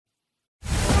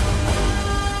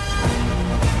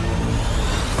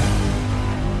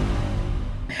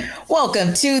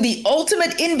Welcome to the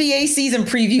ultimate NBA season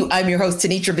preview. I'm your host,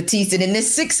 Tanitra Batiste, and in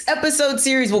this 6-episode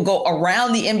series, we'll go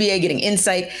around the NBA, getting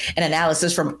insight and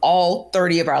analysis from all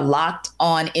 30 of our Locked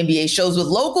On NBA shows with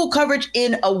local coverage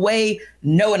in a way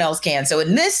no one else can. So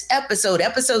in this episode,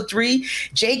 episode 3,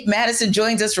 Jake Madison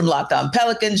joins us from Locked On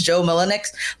Pelicans, Joe Melanex,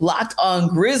 Locked On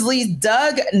Grizzlies,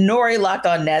 Doug Norrie, Locked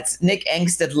On Nets, Nick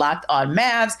Engstead, Locked On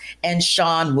Mavs, and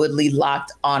Sean Woodley,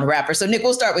 Locked On Raptors. So Nick,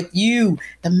 we'll start with you.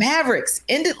 The Mavericks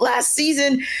ended last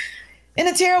season in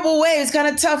a terrible way. It's kind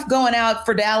of tough going out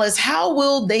for Dallas. How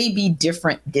will they be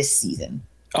different this season?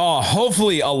 Oh,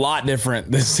 hopefully a lot different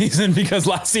this season, because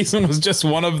last season was just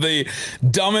one of the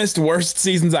dumbest, worst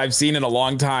seasons I've seen in a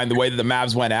long time, the way that the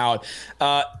Mavs went out.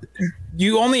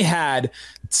 You only had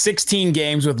 16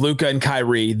 games with Luka and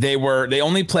Kyrie. They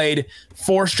only played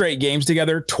 4 straight games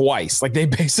together twice. Like, they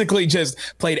basically just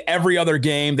played every other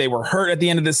game. They were hurt at the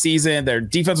end of the season. Their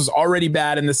defense was already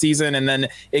bad in the season, and then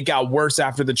it got worse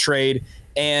after the trade,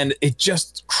 and it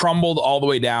just crumbled all the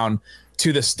way down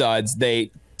to the studs.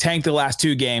 They tanked the last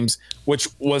 2 games, which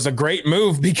was a great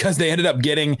move because they ended up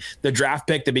getting the draft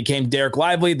pick that became Derek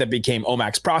Lively, that became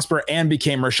Omax Prosper, and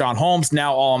became Rashawn Holmes,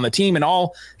 now all on the team and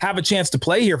all have a chance to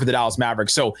play here for the Dallas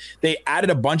Mavericks. So they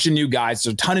added a bunch of new guys.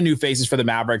 There's a ton of new faces for the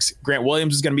Mavericks. Grant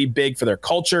Williams is going to be big for their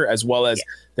culture as well as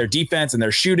their defense and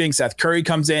their shooting. Seth Curry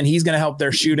comes in. He's going to help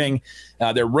their shooting.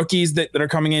 Their rookies that are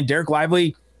coming in. Derek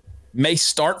Lively may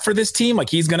start for this team. Like,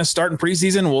 he's going to start in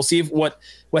preseason. We'll see what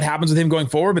happens with him going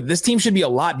forward. But this team should be a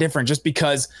lot different just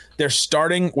because they're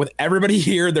starting with everybody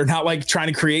here. They're not like trying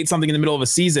to create something in the middle of a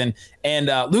season. And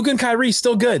Luka and Kyrie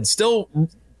still good, still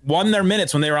won their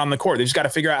minutes when they were on the court. They just got to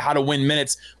figure out how to win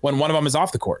minutes when one of them is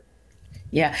off the court.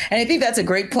 Yeah. And I think that's a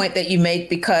great point that you make,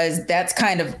 because that's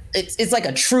kind of, it's like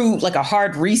a true, like a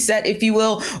hard reset, if you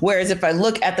will. Whereas if I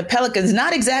look at the Pelicans,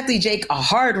 not exactly, Jake, a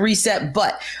hard reset,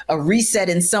 but a reset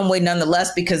in some way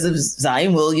nonetheless, because of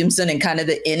Zion Williamson and kind of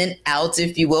the in and outs,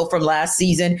 if you will, from last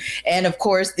season. And of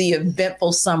course, the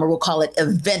eventful summer, we'll call it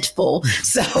eventful.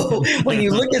 So when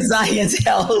you look at Zion's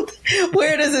health,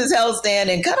 where does his health stand,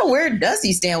 and kind of where does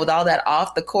he stand with all that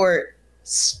off the court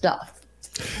stuff?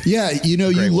 Yeah, you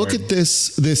look at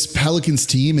this Pelicans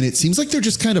team, and it seems like they're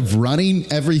just kind of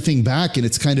running everything back, and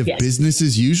it's kind of business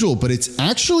as usual, but it's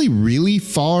actually really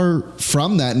far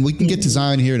from that. And we can get to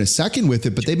Zion here in a second with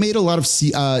it, but they made a lot of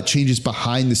changes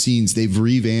behind the scenes. They've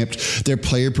revamped their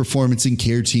player performance and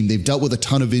care team. They've dealt with a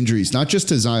ton of injuries, not just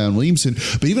to Zion Williamson,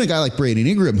 but even a guy like Brandon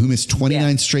Ingram, who missed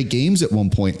 29 straight games at one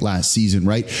point last season,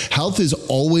 right? Health has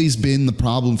always been the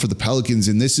problem for the Pelicans,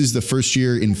 and this is the first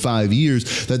year in 5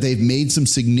 years that they've made some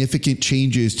significant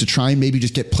changes to try and maybe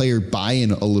just get player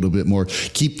buy-in a little bit more,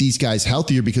 keep these guys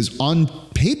healthier, because on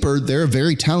paper, they're a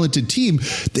very talented team.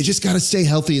 They just got to stay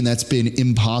healthy, and that's been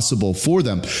impossible for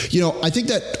them. I think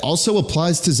that also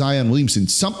applies to Zion Williamson.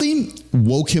 Something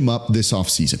woke him up this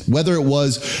offseason, whether it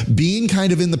was being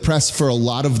kind of in the press for a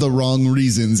lot of the wrong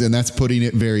reasons, and that's putting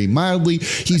it very mildly.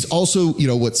 He's also,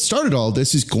 what started all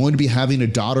this is going to be having a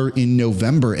daughter in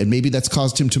November, and maybe that's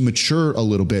caused him to mature a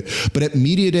little bit. But at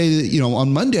Media Day,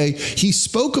 on Monday, he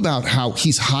spoke about how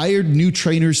he's hired new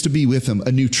trainers to be with him, a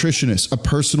nutritionist, a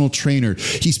personal trainer.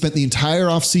 He spent the entire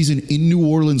offseason in New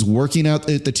Orleans working out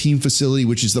at the team facility,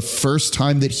 which is the first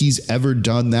time that he's ever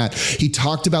done that. He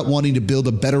talked about wanting to build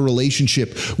a better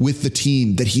relationship with the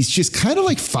team, that he's just kind of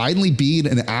like finally being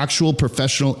an actual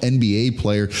professional NBA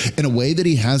player in a way that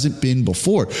he hasn't been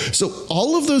before. So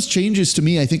all of those changes to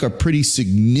me, I think, are pretty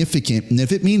significant. And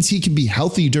if it means he can be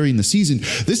healthy during the season,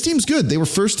 this team's good. They were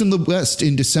first in the West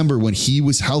in December when he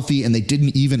was healthy, and they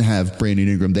didn't even have Brandon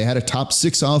Ingram. They had a top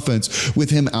 6 offense with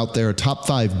him out there, a top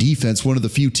 5 defense, one of the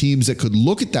few teams that could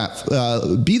look at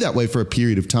that, be that way for a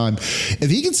period of time. If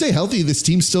he can stay healthy, this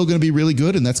team's still going to be really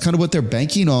good, and that's kind of what they're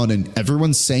banking on, and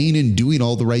everyone's saying and doing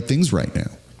all the right things right now.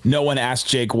 No one asked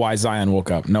Jake why Zion woke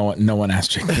up. No one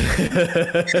asked Jake.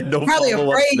 No, probably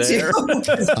afraid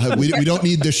to. We don't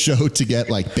need the show to get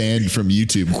banned from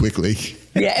YouTube quickly.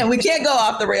 Yeah, and we can't go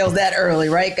off the rails that early,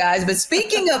 right, guys? But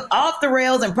speaking of off the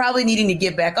rails and probably needing to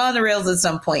get back on the rails at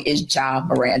some point is Ja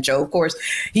Morant. Of course,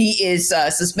 he is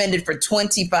suspended for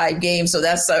 25 games. So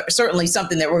that's certainly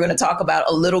something that we're going to talk about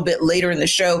a little bit later in the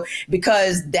show,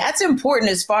 because that's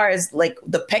important as far as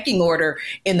the pecking order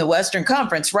in the Western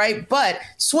Conference, right? But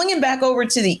swinging back over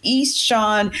to the East,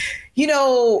 Sean,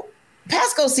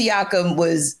 Pascal Siakam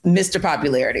was Mr.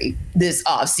 Popularity this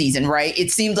offseason, right? It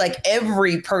seemed like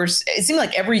every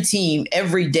team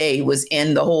every day was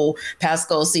in the whole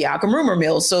Pascal Siakam rumor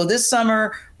mill. So this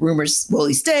summer, rumors, will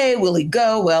he stay? Will he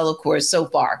go? Well, of course, so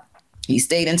far, he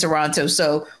stayed in Toronto.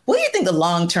 So what do you think the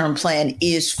long-term plan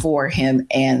is for him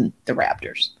and the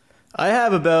Raptors? I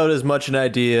have about as much an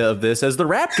idea of this as the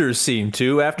Raptors seem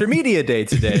to after Media Day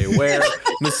today, where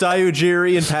Masai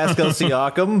Ujiri and Pascal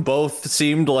Siakam both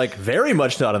seemed like very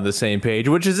much not on the same page,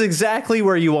 which is exactly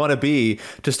where you want to be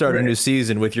to start a new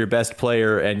season, with your best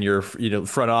player and your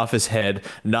front office head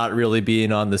not really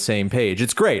being on the same page.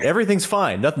 It's great. Everything's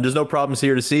fine. There's no problems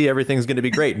here to see. Everything's going to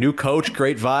be great. New coach,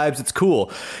 great vibes. It's cool.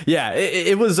 Yeah,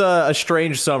 it was a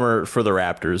strange summer for the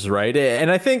Raptors, right? And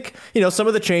I think, some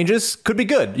of the changes could be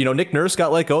good. Nick Nurse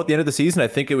got let go at the end of the season. I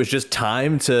think it was just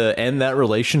time to end that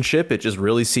relationship. It just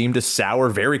really seemed to sour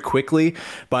very quickly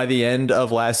by the end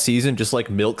of last season, just like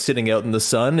milk sitting out in the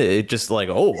sun. It just like,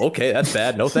 oh, okay, that's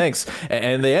bad. No thanks.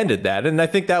 And they ended that. And I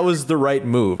think that was the right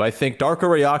move. I think Darko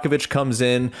Rajakovic comes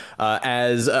in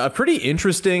as a pretty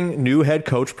interesting new head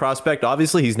coach prospect.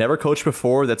 Obviously, he's never coached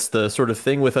before. That's the sort of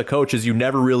thing with a coach, is you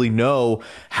never really know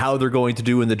how they're going to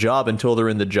do in the job until they're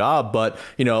in the job. But,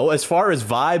 as far as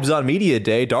vibes on Media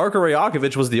Day, Darko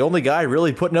Rajakovic was the only guy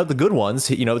really putting out the good ones.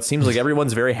 It seems like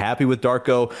everyone's very happy with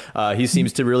Darko. He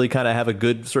seems to really kind of have a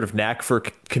good sort of knack for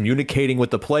communicating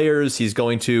with the players. He's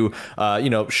going to,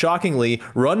 shockingly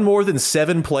run more than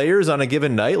 7 players on a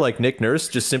given night, like Nick Nurse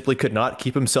just simply could not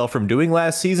keep himself from doing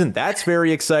last season. That's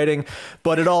very exciting,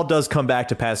 but it all does come back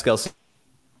to Pascal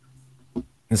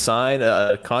sign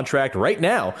a contract right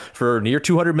now for near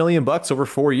 $200 million over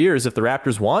 4 years if the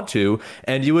Raptors want to.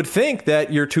 And you would think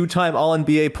that your 2-time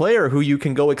All-NBA player who you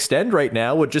can go extend right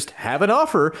now would just have an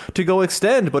offer to go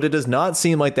extend, but it does not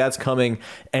seem like that's coming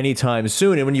anytime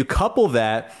soon. And when you couple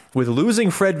that with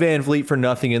losing Fred VanVleet for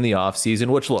nothing in the offseason,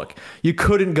 which, look, you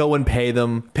couldn't go and pay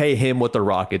him what the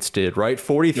Rockets did, right?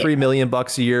 $43 million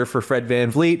a year for Fred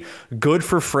VanVleet. Good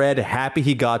for Fred. Happy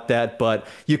he got that, but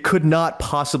you could not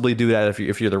possibly do that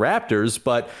if you're the Raptors.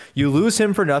 But you lose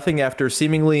him for nothing after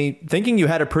seemingly thinking you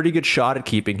had a pretty good shot at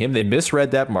keeping him. They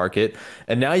misread that market.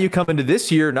 And now you come into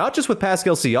this year, not just with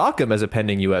Pascal Siakam as a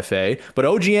pending UFA, but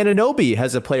OG Anunoby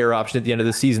has a player option at the end of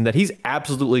the season that he's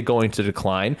absolutely going to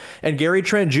decline. And Gary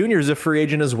Trent Jr. is a free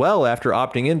agent as well after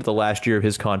opting into the last year of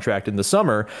his contract in the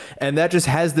summer. And that just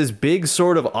has this big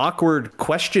sort of awkward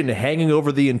question hanging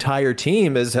over the entire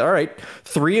team as, all right,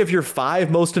 3 of your 5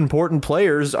 most important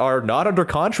players are not under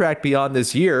contract beyond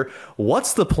this year.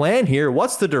 What's the plan here?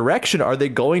 What's the direction? Are they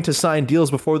going to sign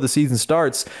deals before the season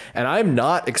starts? And I'm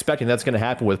not expecting that's going to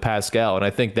happen with Pascal. And I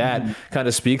think that kind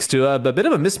of speaks to a bit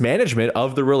of a mismanagement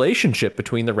of the relationship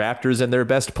between the Raptors and their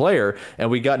best player. And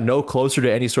we got no closer to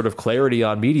any sort of clarity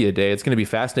on Media Day. It's going to be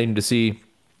fascinating to see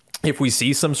if we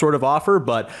see some sort of offer,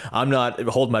 but I'm not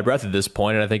holding my breath at this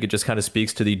point. And I think it just kind of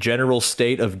speaks to the general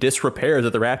state of disrepair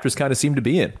that the Raptors kind of seem to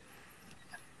be in.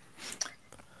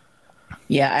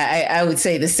 Yeah, I would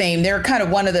say the same. They're kind of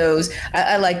one of those,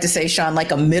 I like to say, Sean,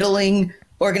 like a middling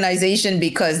organization,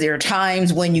 because there are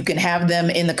times when you can have them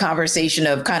in the conversation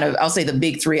of kind of, I'll say the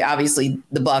big 3, obviously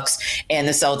the Bucks and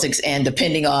the Celtics, and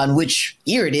depending on which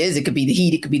year it is, it could be the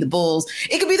Heat, it could be the Bulls,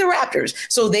 it could be the Raptors.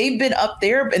 So they've been up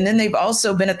there, and then they've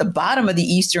also been at the bottom of the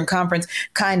Eastern Conference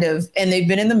kind of, and they've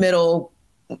been in the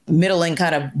middling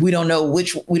kind of, we don't know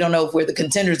if we're the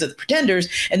contenders or the pretenders.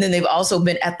 And then they've also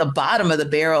been at the bottom of the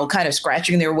barrel, kind of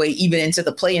scratching their way even into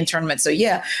the play-in tournament. So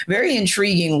yeah, very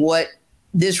intriguing what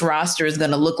this roster is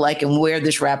going to look like and where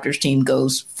this Raptors team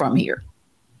goes from here.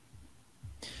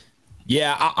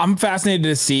 Yeah, I'm fascinated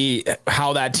to see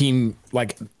how that team,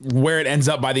 like, where it ends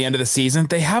up by the end of the season.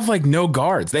 They have like no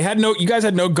guards. You guys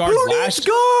had no guards last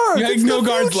year. You had no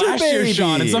guards last year,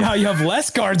 Sean, and somehow you have less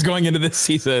guards going into this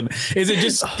season. Is it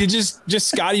just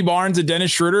Scotty Barnes and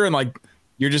Dennis Schroeder, and like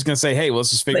you're just going to say, hey, well, let's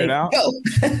just figure it out?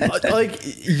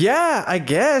 Yeah, I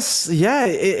guess. Yeah,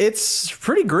 it's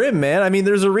pretty grim, man. I mean,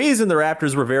 there's a reason the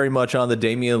Raptors were very much on the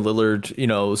Damian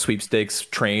Lillard, sweepstakes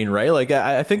train, right? Like,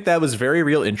 I think that was very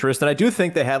real interest. And I do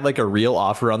think they had like a real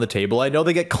offer on the table. I know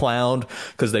they get clowned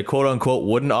because they quote unquote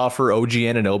wouldn't offer OG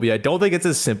Anunoby. I don't think it's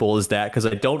as simple as that, because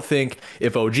I don't think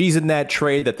if OG's in that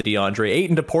trade that the DeAndre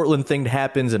Ayton to Portland thing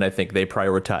happens. And I think they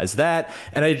prioritize that.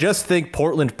 And I just think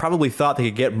Portland probably thought they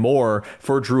could get more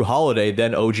for Drew Holiday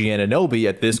than OG Anunoby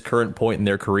at this current point in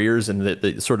their careers, and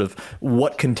the sort of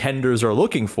what contenders are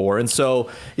looking for. And so,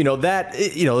 that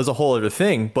is a whole other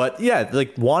thing. But yeah,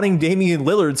 like wanting Damian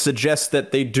Lillard suggests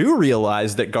that they do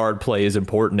realize that guard play is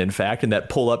important, in fact, and that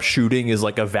pull-up shooting is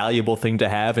like a valuable thing to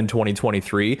have in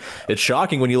 2023. It's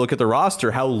shocking when you look at the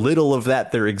roster how little of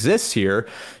that there exists here.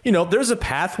 There's a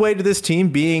pathway to this team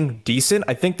being decent.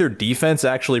 I think their defense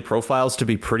actually profiles to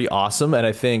be pretty awesome, and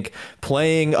I think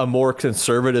playing a more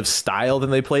conservative style than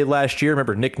they played last year.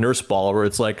 Remember Nick Nurse ball, where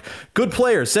it's like, good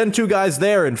players, send 2 guys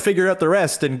there and figure out the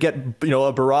rest and get,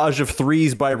 a barrage of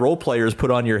threes by role players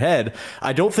put on your head.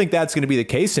 I don't think that's going to be the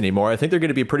case anymore. I think they're going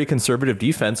to be a pretty conservative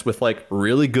defense with like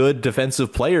really good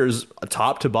defensive players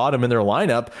top to bottom in their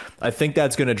lineup. I think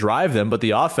that's going to drive them, but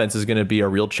the offense is going to be a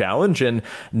real challenge, and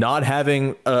not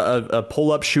having a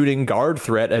pull-up shooting guard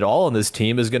threat at all on this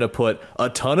team is going to put a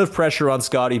ton of pressure on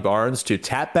Scotty Barnes to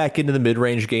tap back into the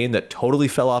mid-range game that totally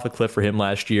fell off a cliff for him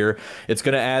last year. It's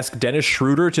going to ask Dennis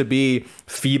Schroeder to be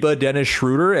FIBA Dennis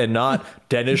Schroeder and not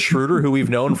Dennis Schroeder, who we've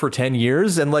known for 10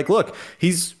 years. And like, look,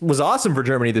 was awesome for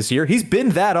Germany this year. He's been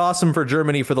that awesome for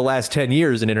Germany for the last 10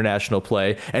 years in international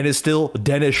play, and is still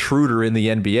Dennis Schroeder in the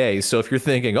NBA. So if you're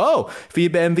thinking, oh,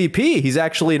 FIBA MVP, he's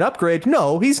actually an upgrade.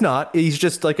 No, he's not. He's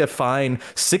just like a fine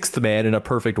 6th man in a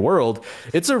perfect world.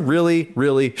 It's a really,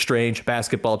 really strange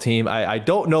basketball team. I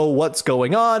don't know what's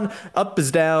going on. Up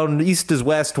is down, east is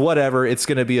west, whatever. It's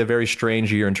going to be a very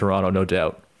strange year in Toronto, no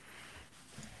doubt.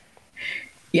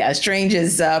 Yeah, strange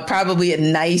is probably a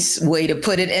nice way to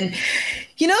put it. And,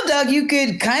 Doug, you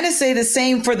could kind of say the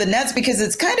same for the Nets, because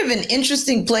it's kind of an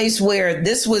interesting place where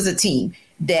this was a team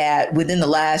that within the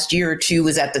last year or two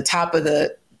was at the top of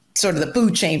the sort of the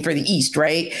food chain for the East,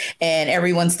 right? And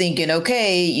everyone's thinking,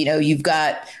 okay, you've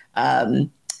got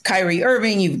Kyrie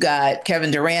Irving, you've got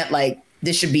Kevin Durant, like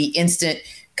this should be instant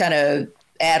kind of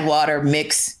add water,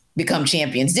 mix, become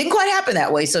champions. Didn't quite happen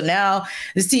that way. So now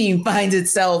this team finds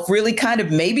itself really kind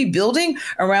of maybe building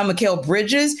around Mikal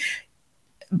Bridges.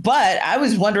 But I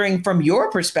was wondering, from your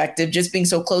perspective, just being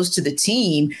so close to the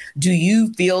team, do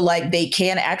you feel like they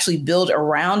can actually build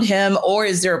around him, or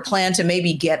is there a plan to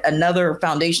maybe get another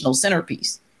foundational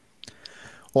centerpiece?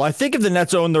 Well, I think if the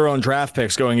Nets own their own draft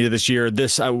picks going into this year,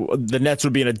 the Nets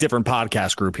would be in a different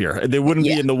podcast group here. They wouldn't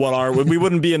be in the we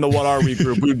wouldn't be in the What Are We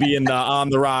group. We'd be in the On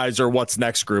the Rise or What's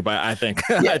Next group. I think.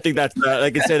 I think that's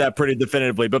I can say that pretty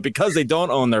definitively. But because they don't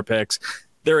own their picks,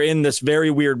 they're in this very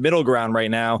weird middle ground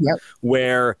right now,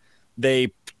 where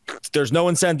there's no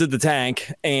incentive to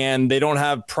tank, and they don't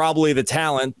have probably the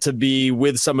talent to be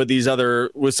with some of the other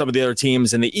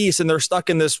teams in the East, and they're stuck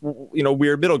in this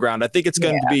weird middle ground. I think it's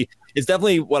going to be, it's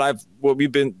definitely what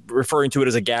we've been referring to it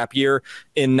as a gap year,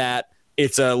 in that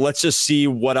it's a let's just see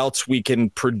what else we can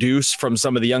produce from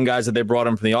some of the young guys that they brought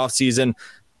in from the offseason.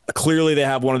 Clearly, they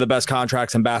have one of the best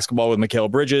contracts in basketball with Mikal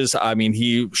Bridges. I mean,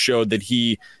 he showed that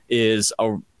he is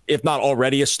if not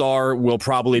already a star, will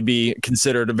probably be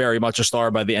considered very much a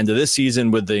star by the end of this season,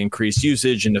 with the increased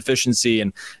usage and efficiency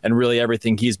and really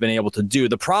everything he's been able to do.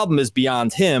 The problem is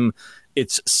beyond him.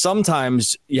 It's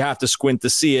sometimes you have to squint to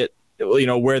see it,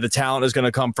 where the talent is going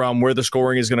to come from, where the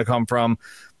scoring is going to come from.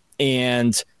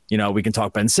 And, we can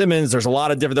talk Ben Simmons.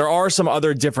 There are some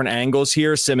other different angles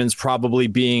here. Simmons probably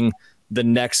being the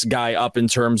next guy up in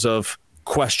terms of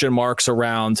question marks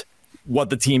around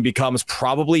what the team becomes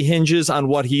probably hinges on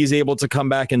what he's able to come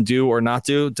back and do or not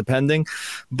do, depending.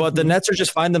 But the Nets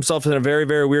just find themselves in a very,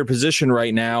 very weird position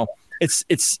right now.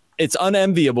 It's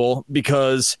unenviable,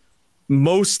 because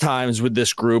most times with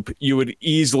this group, you would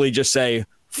easily just say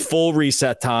full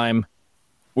reset time.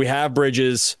 We have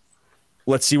Bridges.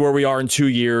 Let's see where we are in 2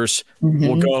 years.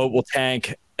 We'll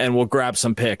tank, and we'll grab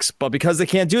some picks. But because they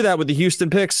can't do that with the Houston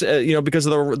picks, because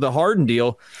of the Harden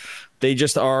deal, they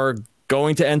just are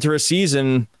going to enter a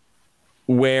season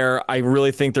where I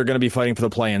really think they're going to be fighting for the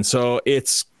play-in. So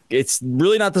it's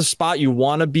really not the spot you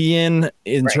want to be in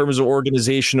terms of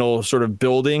organizational sort of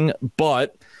building,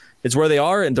 but it's where they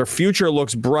are, and their future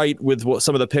looks bright with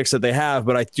some of the picks that they have.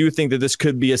 But I do think that this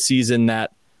could be a season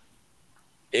that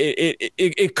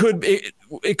it could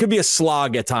be a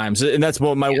slog at times, and that's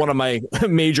one of my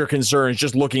major concerns,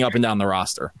 just looking up and down the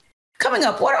roster. Coming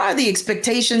up, what are the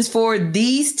expectations for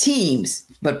these teams?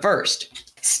 But first,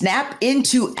 snap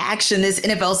into action this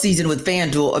NFL season with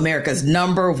FanDuel, America's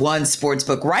 #1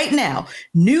 sportsbook. Right now,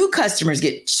 new customers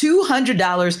get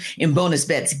 $200 in bonus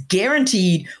bets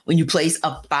guaranteed when you place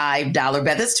a $5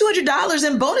 bet. That's $200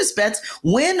 in bonus bets,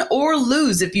 win or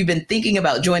lose. If you've been thinking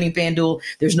about joining FanDuel,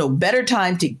 there's no better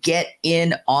time to get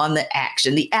in on the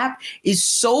action. The app is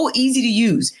so easy to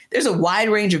use. There's a wide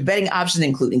range of betting options,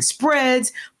 including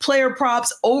spreads, player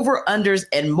props, over-unders,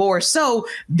 and more. So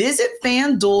visit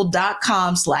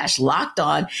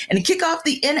FanDuel.com/locked-on and to kick off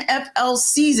the NFL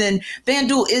season.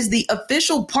 FanDuel is the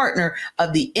official partner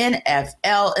of the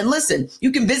NFL. And listen,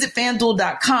 you can visit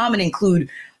FanDuel.com and include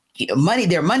money,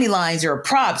 their money lines, their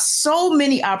props, so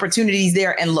many opportunities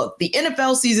there. And look, the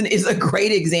NFL season is a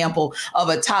great example of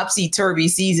a topsy-turvy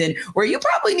season where you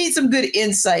probably need some good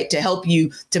insight to help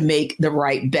you to make the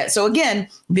right bet. So again,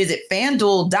 visit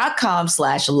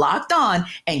FanDuel.com/locked-on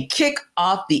and kick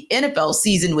off the NFL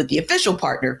season with the official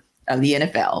partner of the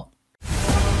NFL.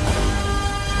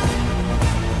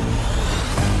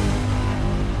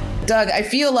 Doug, I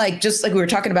feel like, just like we were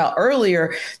talking about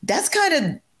earlier, that's kind of,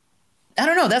 I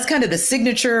don't know, that's kind of the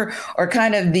signature or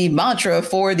kind of the mantra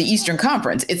for the Eastern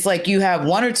Conference. It's like you have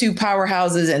one or two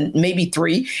powerhouses and maybe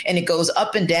three, and it goes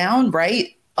up and down,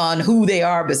 right, on who they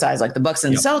are besides like the Bucks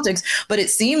and the Celtics. But it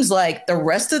seems like the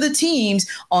rest of the teams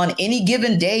on any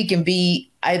given day can be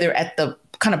either at the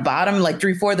kind of bottom, like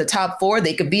 3-4, the top four.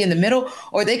 They could be in the middle,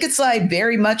 or they could slide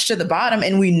very much to the bottom,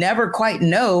 and we never quite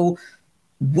know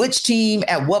which team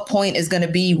at what point is going to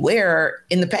be where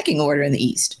in the pecking order in the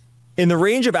East. In the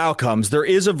range of outcomes, there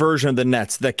is a version of the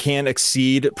Nets that can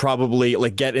exceed, probably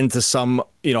like get into some,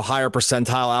 higher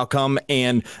percentile outcome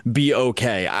and be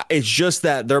okay. It's just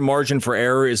that their margin for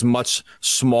error is much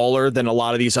smaller than a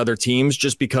lot of these other teams,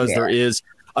 just because there is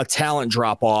a talent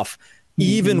drop off,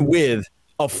 even with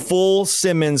a full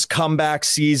Simmons comeback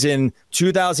season,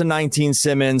 2019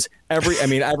 Simmons.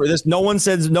 No one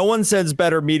says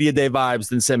better media day vibes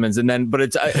than Simmons,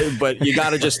 but you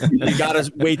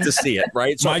gotta wait to see it,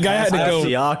 right? So my guy had to go.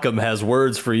 Siakam has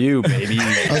words for you, baby.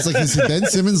 I was like, has Ben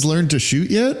Simmons learned to shoot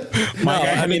yet? My guy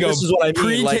had to go. This is what I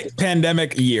mean.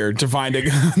 Pre-pandemic year to find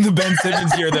the Ben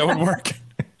Simmons year that would work.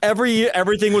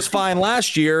 Everything was fine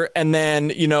last year, and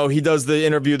then he does the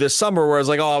interview this summer where it's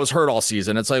like, I was hurt all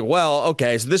season. It's like, well,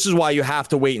 okay, so this is why you have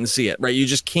to wait and see it, right? You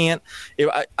just can't.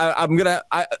 I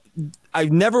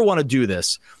never want to do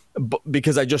this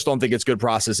because I just don't think it's good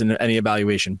process in any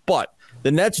evaluation. But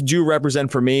the Nets do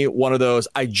represent for me one of those.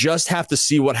 I just have to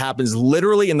see what happens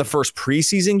literally in the first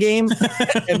preseason game,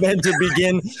 and then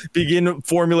to begin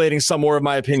formulating some more of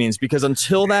my opinions, because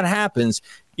until that happens,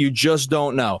 you just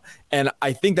don't know. And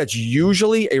I think that's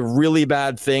usually a really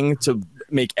bad thing to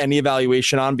make any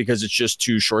evaluation on, because it's just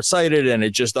too short-sighted and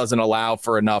it just doesn't allow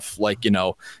for enough,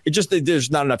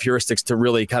 there's not enough heuristics to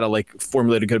really kind of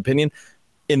formulate a good opinion.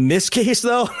 In this case,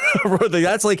 though,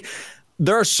 that's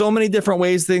there are so many different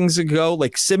ways things could go.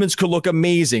 Like Simmons could look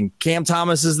amazing. Cam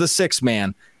Thomas is the sixth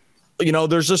man.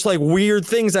 There's just weird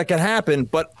things that can happen,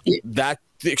 but that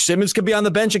Simmons could be on the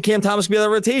bench and Cam Thomas could be on the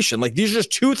rotation. These are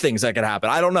just two things that could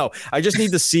happen. I don't know. I just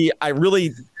need to see. I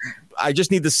just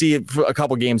need to see it for a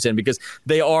couple games in, because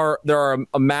there are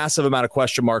a massive amount of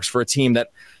question marks for a team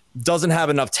that doesn't have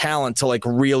enough talent to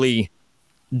really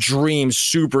dream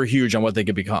super huge on what they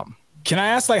could become. Can I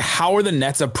ask, how are the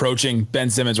Nets approaching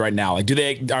Ben Simmons right now? Are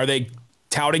they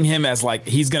touting him as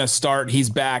he's going to start, he's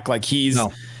back, he's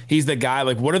the guy?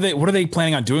 What are they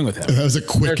planning on doing with him? That was a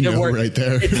quick no right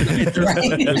there.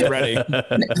 Ready.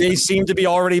 They seem to be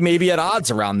already maybe at odds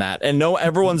around that. And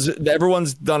everyone's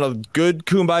done a good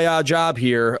kumbaya job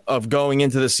here of going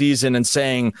into the season and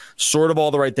saying sort of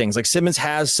all the right things. Simmons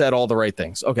has said all the right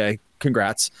things. Okay,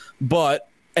 congrats.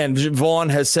 And Vaughn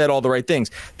has said all the right things.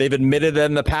 They've admitted that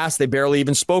in the past they barely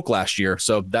even spoke last year.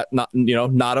 So that we'll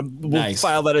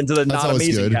file that into the That's not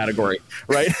amazing category,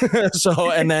 right? So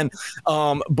and then,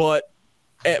 but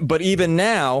even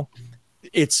now,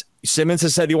 it's Simmons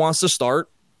has said he wants to start.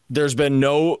 There's been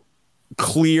no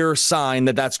clear sign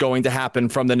that that's going to happen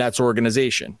from the Nets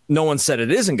organization. No one said it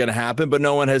isn't going to happen, but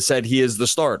no one has said he is the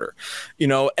starter.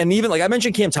 And even I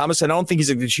mentioned Cam Thomas, and I don't think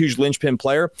he's a huge linchpin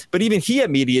player, but even he at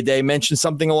Media Day mentioned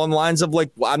something along the lines of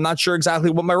I'm not sure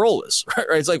exactly what my role is. Right?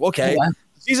 It's okay. Yeah.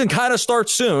 Season kind of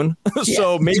starts soon,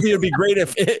 so maybe it'd be great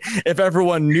if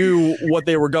everyone knew what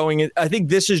they were going in. I think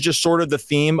this is just sort of the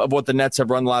theme of what the Nets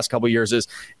have run the last couple of years is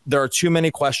there are too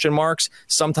many question marks.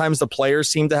 Sometimes the players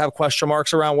seem to have question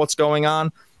marks around what's going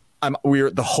on.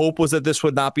 The hope was that this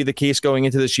would not be the case going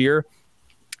into this year.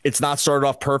 It's not started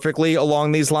off perfectly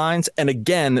along these lines. And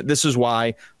again, this is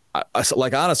why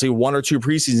honestly, one or two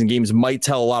preseason games might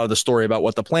tell a lot of the story about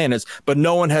what the plan is, but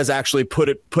no one has actually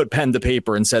put pen to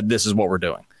paper and said, this is what we're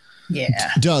doing. Yeah.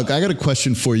 Doug, I got a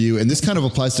question for you, and this kind of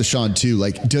applies to Sean too.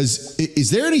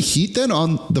 Is there any heat then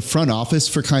on the front office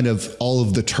for kind of all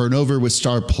of the turnover with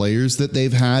star players that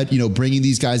they've had, bringing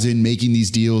these guys in, making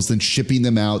these deals, then shipping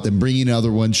them out, then bringing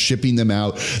other ones, shipping them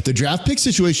out? The draft pick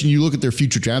situation, you look at their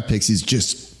future draft picks, is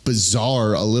just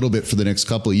bizarre a little bit for the next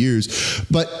couple of years.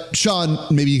 But Sean,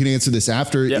 maybe you can answer this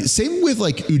after. Yep. Same with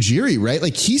Ujiri,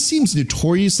 right? He seems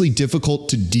notoriously difficult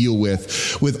to deal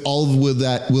with all of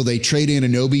that. Will they trade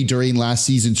Anunoby during last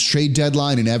season's trade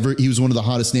deadline? And he was one of the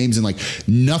hottest names, and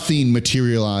nothing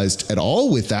materialized at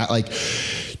all with that.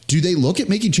 Do they look at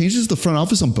making changes to the front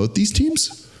office on both these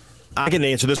teams? I can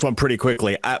answer this one pretty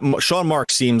quickly. Sean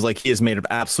Marks seems like he is made of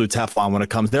absolute Teflon when it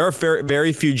comes. There are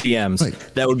very few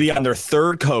GMs that would be on their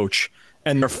third coach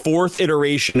and their fourth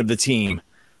iteration of the team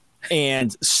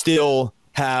and still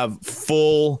have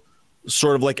full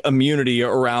sort of like immunity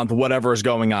around whatever is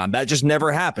going on. That just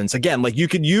never happens. Again, like you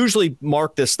could usually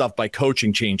mark this stuff by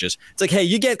coaching changes. It's like, hey,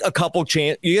 you get a couple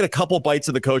bites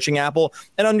of the coaching apple,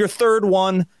 and on your third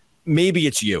one, maybe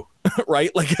it's you. Right?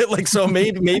 Like so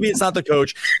maybe it's not the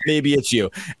coach, maybe it's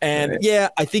you. And yeah,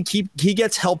 I think he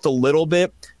gets helped a little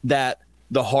bit that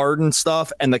the Harden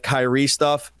stuff and the Kyrie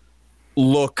stuff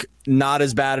look not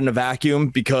as bad in a vacuum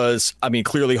because I mean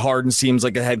clearly Harden seems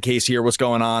like a head case here, what's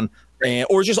going on.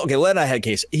 Or just let a head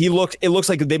case. It looks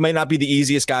like they might not be the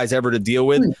easiest guys ever to deal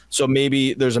with. So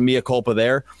maybe there's a mea culpa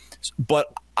there.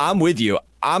 But I'm with you.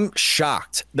 I'm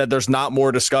shocked that there's not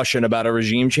more discussion about a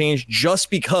regime change just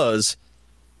because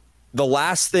the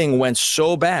last thing went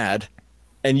so bad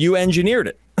and you engineered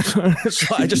it.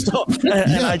 So I just don't,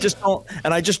 and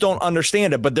I just don't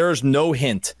understand it. But there is no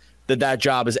hint that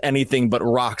job is anything but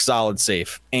rock solid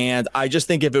safe. And I just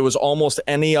think if it was almost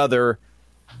any other,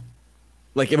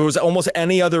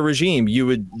 regime,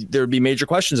 there would be major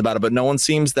questions about it. But no one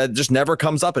seems, that just never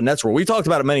comes up. And that's where we talked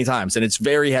about it many times. And it's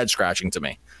very head scratching to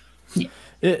me. Yeah.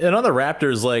 And on the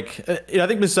Raptors, I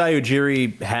think Masai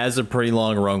Ujiri has a pretty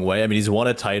long runway. I mean, he's won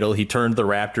a title. He turned the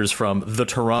Raptors from the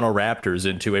Toronto Raptors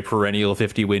into a perennial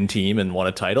 50-win team and won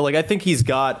a title. I think he's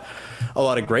got a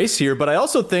lot of grace here, but I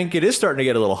also think it is starting to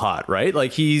get a little hot, right?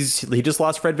 Like he just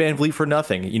lost Fred VanVleet for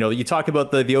nothing. You know, you talk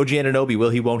about the OG Anunoby, will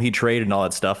he, won't he trade and all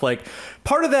that stuff. Like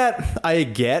part of that I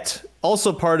get.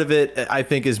 Also, part of it, I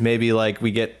think, is maybe like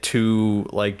we get too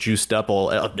juiced up.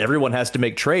 Everyone has to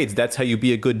make trades. That's how you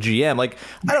be a good GM.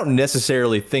 I don't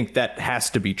necessarily think that has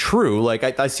to be true.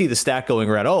 I see the stat going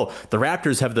around. Oh, the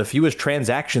Raptors have the fewest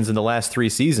transactions in the last 3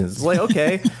 seasons. It's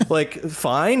okay,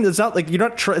 fine. It's not like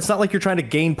it's not like you're trying to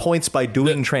gain points by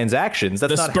doing transactions.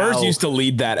 That's the not Spurs used to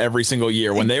lead that every single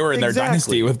year when they were in their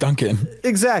dynasty with Duncan.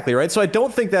 Exactly right. So I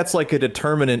don't think that's a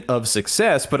determinant of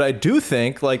success, but I do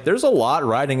think there's a lot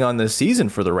riding on this season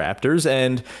for the Raptors,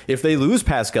 and if they lose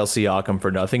Pascal Siakam for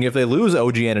nothing, if they lose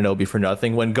OG Anunoby for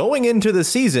nothing, when going into the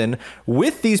season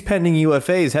with these pending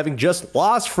UFAs, having just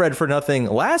lost Fred for nothing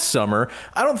last summer,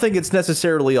 I don't think it's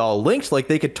necessarily all linked.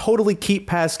 They could totally keep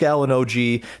Pascal and OG.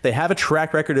 They have a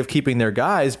track record of keeping their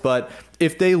guys, but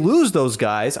if they lose those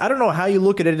guys, I don't know how you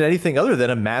look at it as anything other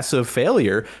than a massive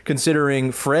failure,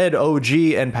 considering Fred, OG,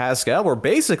 and Pascal were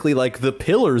basically the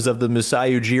pillars of the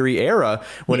Masai Ujiri era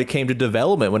when it came to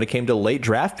development, when it came to late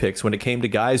draft picks, when it came to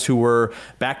guys who were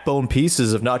backbone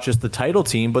pieces of not just the title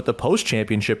team, but the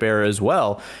post-championship era as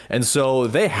well. And so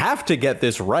they have to get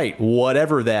this right,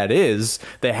 whatever that is.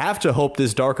 They have to hope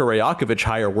this Darko Rajakovic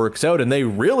hire works out, and they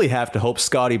really have to hope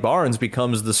Scotty Barnes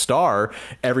becomes the star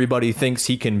everybody thinks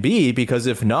he can be, because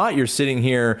if not, you're sitting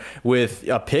here with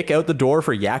a pick out the door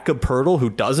for Jakob Poeltl, who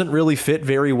doesn't really fit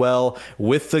very well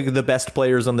with the best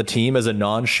players on the team as a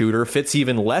non-shooter, fits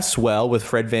even less well with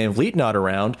Fred VanVleet not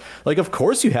around. Of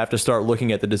course you have to start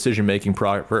looking at the decision-making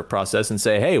process and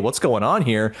say, hey, what's going on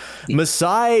here?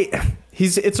 Masai,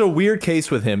 it's a weird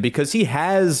case with him because he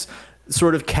has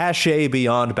sort of cachet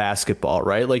beyond basketball,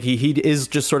 right? He is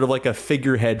just sort of a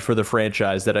figurehead for the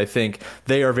franchise that I think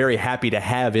they are very happy to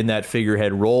have in that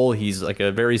figurehead role. He's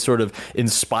a very sort of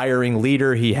inspiring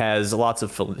leader. He has lots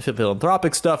of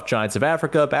philanthropic stuff, Giants of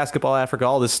Africa, Basketball Africa,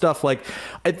 all this stuff. I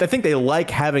think they like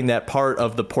having that part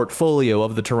of the portfolio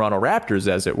of the Toronto Raptors,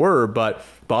 as it were, but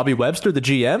Bobby Webster, the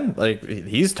GM,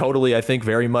 he's totally, I think,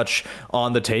 very much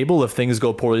on the table if things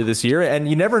go poorly this year. And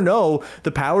you never know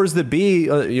the powers that be,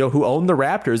 who own the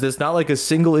Raptors. It's not like a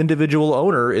single individual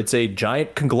owner. It's a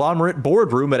giant conglomerate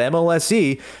boardroom at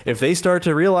MLSE. If they start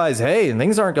to realize, hey,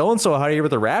 things aren't going so hot here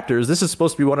with the Raptors, this is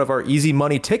supposed to be one of our easy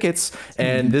money tickets,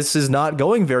 and this is not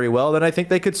going very well, then I think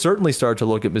they could certainly start to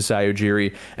look at Masai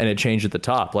Ujiri and a change at the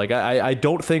top. I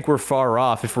don't think we're far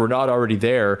off, if we're not already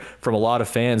there, from a lot of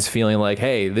fans feeling like,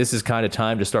 hey, this is kind of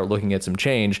time to start looking at some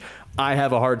change. I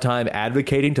have a hard time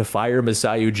advocating to fire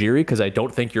Masai Ujiri because I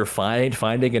don't think you're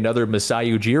finding another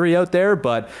Masai Ujiri out there,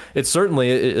 but it's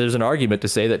certainly, there's an argument to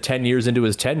say that 10 years into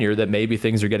his tenure that maybe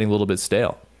things are getting a little bit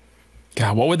stale.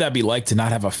 God, what would that be like to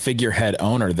not have a figurehead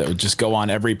owner that would just go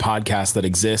on every podcast that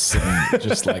exists and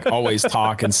just always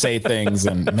talk and say things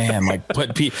and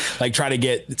try to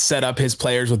get set up his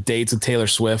players with dates with Taylor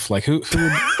Swift? What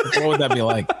would that be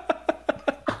like?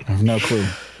 I have no clue.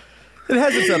 It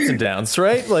has its ups and downs,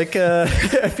 right? Like,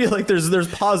 I feel like there's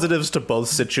positives to both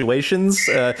situations.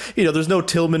 There's no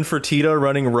Tillman Fertitta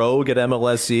running rogue at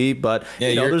MLSE, but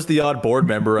there's the odd board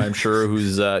member, I'm sure,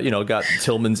 who's got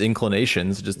Tillman's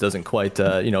inclinations, just doesn't quite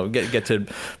get to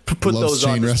put those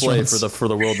on display for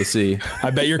the world to see. I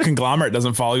bet your conglomerate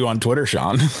doesn't follow you on Twitter,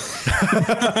 Sean.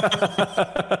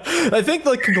 I think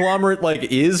the conglomerate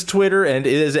is Twitter and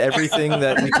is everything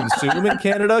that we consume in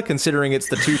Canada, considering it's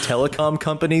the two telecom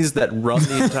companies that run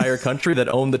the entire country that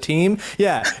own the team.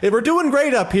 Yeah, we're doing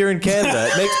great up here in Canada.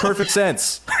 It makes perfect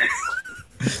sense.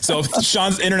 So if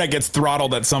Sean's internet gets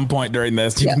throttled at some point during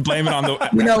this, you can blame it on the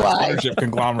ownership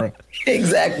conglomerate.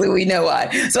 Exactly. We know why.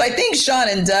 So I think Sean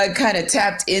and Doug kind of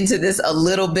tapped into this a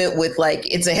little bit with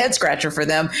it's a head scratcher for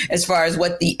them as far as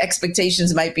what the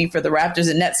expectations might be for the Raptors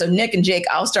and Nets. So Nick and Jake,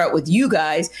 I'll start with you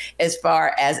guys as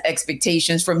far as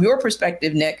expectations. From your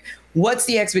perspective, Nick, what's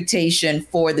the expectation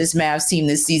for this Mavs team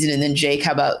this season? And then Jake,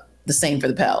 how about the same for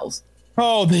the Pels?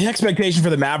 Oh, the expectation for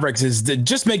the Mavericks is to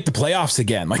just make the playoffs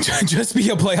again. Just be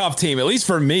a playoff team. At least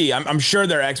for me, I'm sure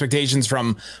there are expectations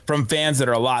from fans that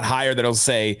are a lot higher that'll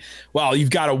say, well, you've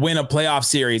got to win a playoff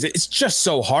series. It's just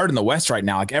so hard in the West right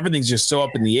now. Everything's just so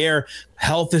up in the air.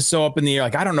 Health is so up in the air.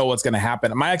 I don't know what's going to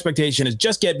happen. My expectation is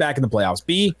just get back in the playoffs.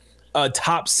 Be a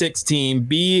top 6 team.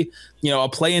 Be, a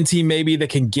play-in team maybe that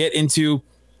can get into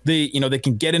they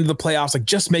can get into the playoffs,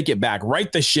 just make it back,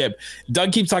 right the ship.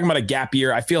 Doug keeps talking about a gap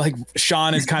year. I feel like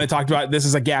Sean has kind of talked about this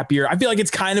as a gap year. I feel like it's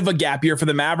kind of a gap year for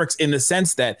the Mavericks in the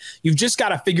sense that you've just got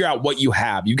to figure out what you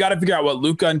have. You've got to figure out what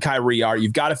Luka and Kyrie are.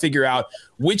 You've got to figure out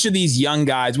which of these young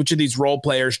guys, which of these role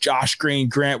players, Josh Green,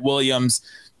 Grant Williams,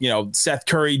 Seth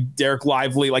Curry, Derek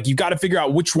Lively, you've got to figure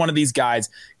out which one of these guys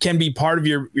can be part of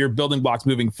your building blocks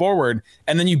moving forward.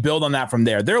 And then you build on that from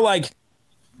there. They're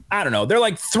I don't know. They're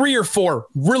 3 or 4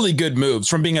 really good moves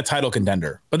from being a title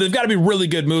contender, but they've got to be really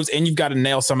good moves. And you've got to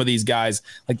nail some of these guys.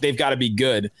 They've got to be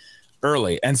good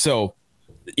early. And so,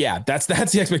 yeah, that's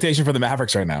the expectation for the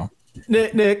Mavericks right now.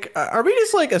 Nick, are we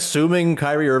just assuming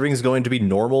Kyrie Irving is going to be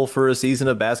normal for a season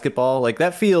of basketball?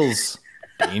 That feels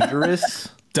dangerous.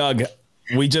 Doug,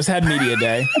 we just had media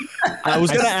day. I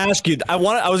was going to ask you. I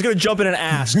was going to jump in and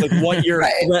ask what your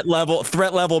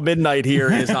threat level midnight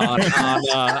here is on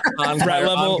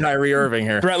Kyrie Irving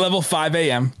here. Threat level 5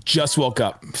 a.m. Just woke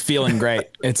up, feeling great.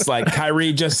 It's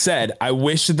Kyrie just said, "I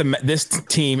wish that this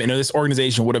team and this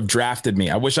organization would have drafted me.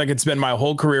 I wish I could spend my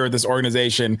whole career with this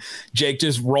organization." Jake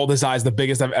just rolled his eyes, the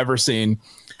biggest I've ever seen.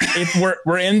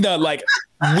 We're in the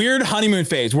weird honeymoon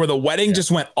phase where the wedding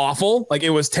just went awful.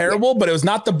 It was terrible, but it was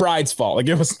not the bride's fault.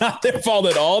 It was not their fault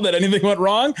at all that anything went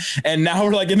wrong. And now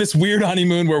we're in this weird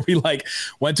honeymoon where we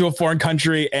went to a foreign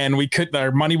country and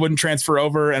our money wouldn't transfer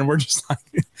over. And we're just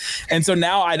and so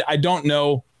now I don't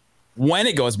know when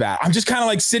it goes bad. I'm just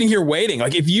kind of sitting here waiting.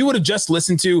 If you would have just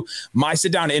listened to my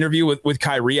sit down interview with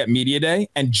Kyrie at Media Day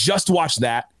and just watched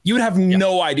that, you would have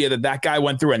no idea that guy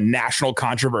went through a national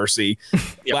controversy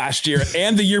last year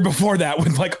and the year before that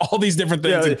with all these different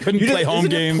things. He couldn't play home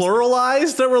games.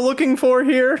 Pluralized that we're looking for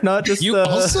here, not just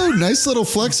Also, nice little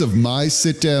flex of my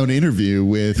sit down interview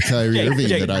with Kyrie Irving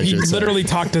that I he just literally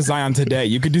talked to Zion today.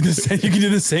 You could do this. You could do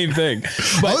the same thing.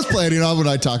 But I was planning on when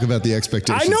I talk about the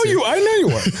expectations. I know you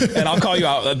were, and I'll call you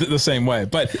out the same way.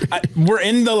 But we're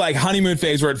in the honeymoon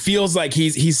phase where it feels like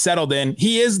he's settled in.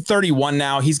 He is 31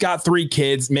 now. He's got 3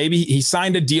 kids. Maybe he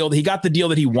signed a deal. He got the deal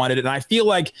that he wanted. And I feel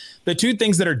like the two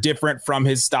things that are different from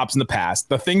his stops in the past,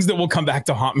 the things that will come back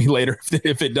to haunt me later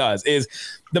if it does, is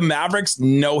the Mavericks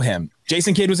know him.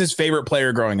 Jason Kidd was his favorite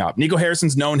player growing up. Nico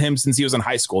Harrison's known him since he was in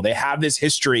high school. They have this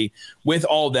history with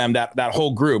all of them, that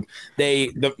whole group.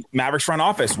 The Mavericks front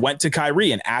office went to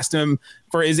Kyrie and asked him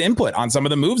for his input on some of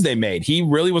the moves they made. He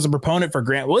really was a proponent for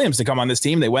Grant Williams to come on this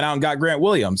team. They went out and got Grant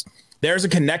Williams. There's a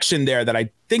connection there that I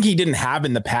think he didn't have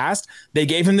in the past. They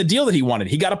gave him the deal that he wanted.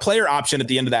 He got a player option at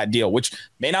the end of that deal, which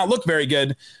may not look very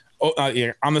good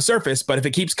on the surface, but if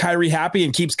it keeps Kyrie happy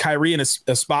and keeps Kyrie in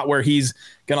a spot where he's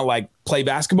going to play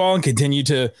basketball and continue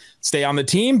to stay on the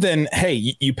team, then,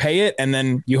 hey, you pay it and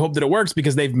then you hope that it works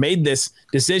because they've made this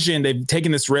decision. They've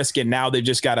taken this risk and now they've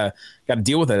just got to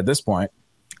deal with it at this point.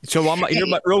 So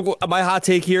my hot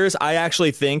take here is I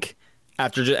actually think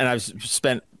and I've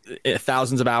spent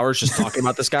thousands of hours just talking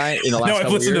about this guy in the last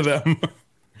couple of years. I've listened to them.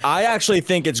 I actually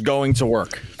think it's going to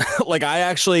work. I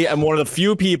actually am one of the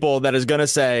few people that is going to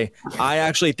say, I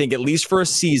actually think at least for a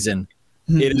season,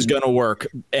 it is going to work.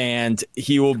 And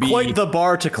he will be quite the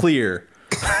bar to clear.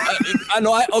 I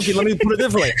know. Okay, let me put it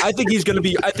differently. I think he's going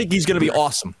to be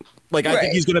awesome. I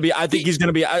think he's going to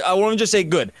be, I want to just say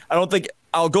good. I don't think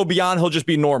I'll go beyond. He'll just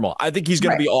be normal. I think he's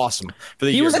going to be awesome for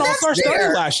the year. He was an all-star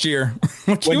starter last year.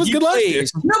 He was good last year.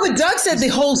 No, but Doug said the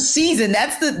whole season.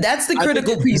 That's the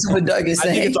critical piece of what Doug is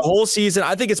saying. I think it's a whole season.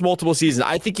 I think it's multiple seasons.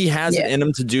 I think he has it in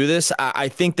him to do this. I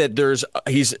think that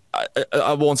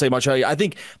I won't say much. I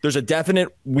think there's a definite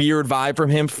weird vibe from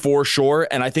him for sure.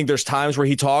 And I think there's times where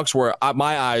he talks where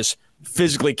my eyes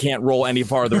physically can't roll any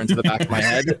farther into the back of my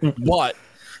head.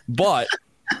 But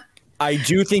I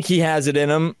do think he has it in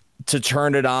him to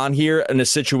turn it on here in a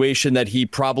situation that he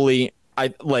probably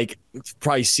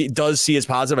does see as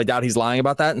positive. I doubt he's lying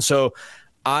about that. And so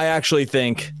I actually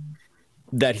think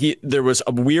that there was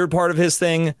a weird part of his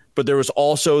thing, but there was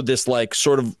also this like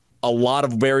sort of a lot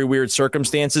of very weird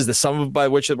circumstances, that some of by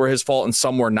which were his fault and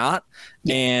some were not.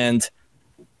 And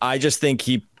I just think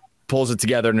he pulls it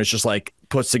together and it's just like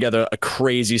puts together a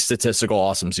crazy statistical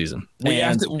awesome season. We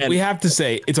have to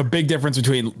say it's a big difference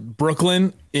between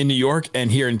Brooklyn in New York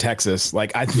and here in Texas.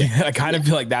 Like I kind of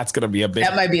feel like that's going to be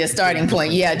that might be a starting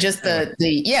point. Yeah, just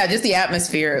the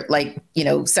atmosphere, like,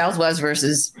 Southwest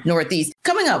versus Northeast.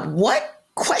 Coming up, what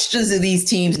questions do these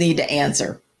teams need to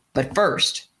answer? But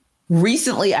first,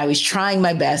 recently I was trying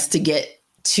my best to get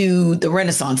to the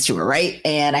Renaissance tour, right?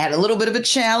 And I had a little bit of a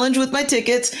challenge with my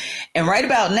tickets. And right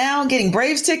about now, getting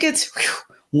Braves tickets,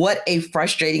 what a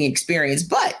frustrating experience.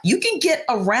 But you can get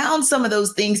around some of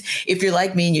those things if you're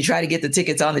like me and you try to get the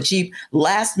tickets on the cheap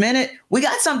last minute. We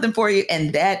got something for you,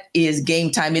 and that is Game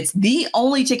Time. It's the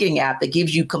only ticketing app that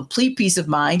gives you complete peace of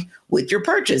mind with your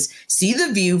purchase. See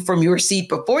the view from your seat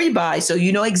before you buy, so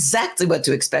you know exactly what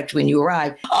to expect when you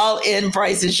arrive. All-in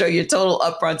prices show your total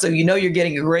upfront, so you know you're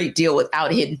getting a great deal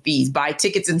without hidden fees. Buy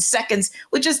tickets in seconds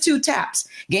with just 2 taps.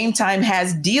 Game Time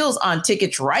has deals on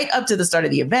tickets right up to the start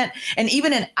of the event, and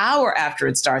even an hour after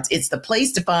it starts. It's the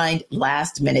place to find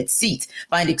last-minute seats.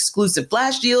 Find exclusive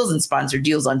flash deals and sponsored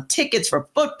deals on tickets for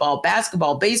football,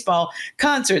 basketball, baseball,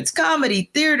 concerts,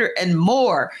 comedy, theater, and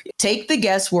more. Take the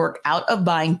guesswork out of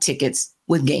buying tickets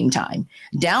with Game Time.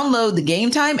 Download the Game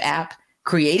Time app,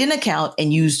 create an account,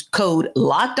 and use code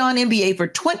LOCKEDONNBA for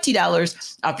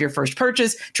 $20 off your first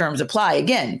purchase. Terms apply.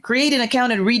 Again, create an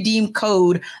account and redeem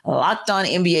code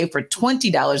LOCKEDONNBA for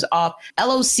 $20 off.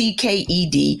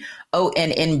 LOCKEDONNBA.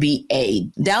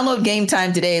 Download Game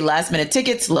Time today. Last minute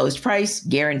tickets, lowest price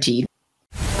guaranteed.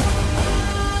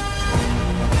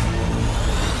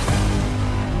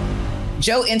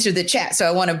 Joe entered the chat, so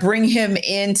I want to bring him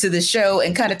into the show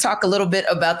and kind of talk a little bit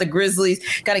about the Grizzlies,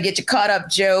 kind of get you caught up,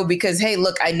 Joe, because, hey,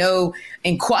 look, I know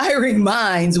inquiring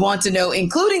minds want to know,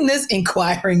 including this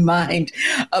inquiring mind,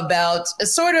 about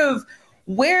sort of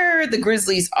where the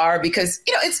Grizzlies are, because,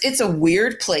 it's a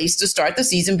weird place to start the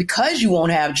season because you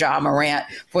won't have Ja Morant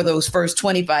for those first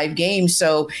 25 games.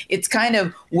 So it's kind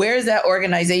of, where's that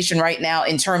organization right now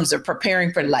in terms of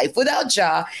preparing for life without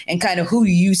Ja, and kind of who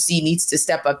you see needs to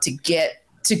step up to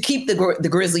keep the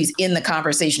Grizzlies in the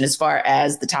conversation as far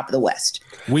as the top of the West.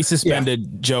 We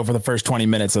suspended Joe for the first 20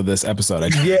 minutes of this episode. He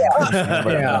just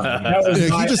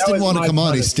didn't want to come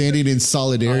on. He's standing in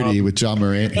solidarity with Ja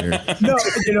Morant here. No,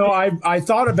 I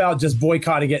thought about just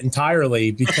boycotting it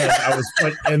entirely because I was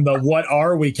put in the "what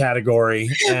are we" category,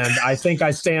 and I think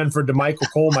I stand for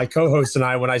DeMichael Cole, my co-host, and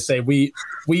I when I say we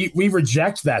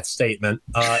reject that statement.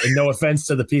 And no offense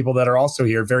to the people that are also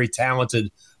here, very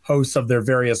talented hosts of their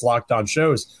various Locked On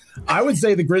shows. I would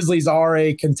say the Grizzlies are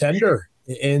a contender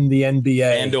in the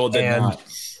NBA. FanDuel did not.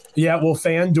 Yeah, well,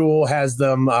 FanDuel has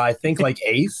them, I think, like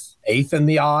eighth in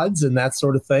the odds and that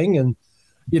sort of thing. And,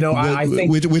 I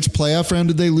think... Which playoff round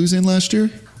did they lose in last year?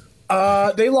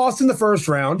 They lost in the first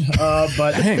round,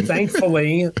 but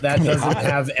thankfully that doesn't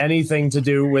have anything to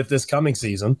do with this coming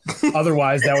season.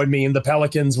 Otherwise, that would mean the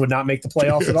Pelicans would not make the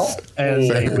playoffs at all. And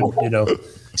they would,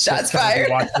 shots fired.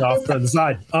 Watch it off to the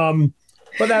side.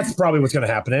 But that's probably what's going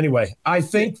to happen anyway. I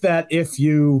think that if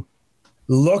you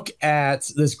look at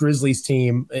this Grizzlies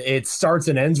team, it starts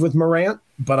and ends with Morant.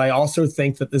 But I also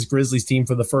think that this Grizzlies team,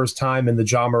 for the first time in the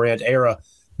Ja Morant era,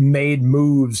 made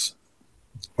moves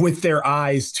with their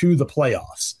eyes to the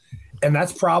playoffs. And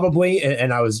that's probably,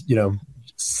 and I was,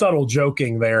 subtle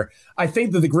joking there. I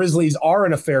think that the Grizzlies are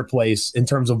in a fair place in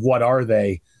terms of what are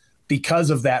they because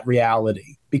of that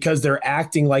reality, because they're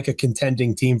acting like a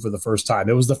contending team for the first time.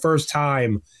 It was the first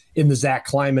time in the Zach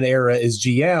Kleiman era as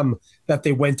GM that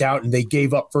they went out and they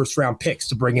gave up first round picks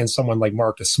to bring in someone like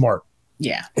Marcus Smart.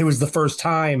 Yeah. It was the first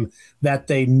time that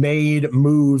they made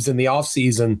moves in the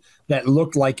offseason that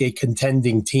looked like a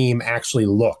contending team actually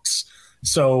looks.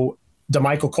 So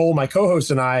DeMichael Cole, my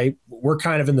co-host, and I, we're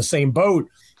kind of in the same boat.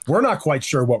 We're not quite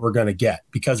sure what we're going to get,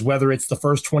 because whether it's the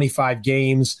first 25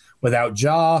 games without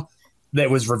Ja, that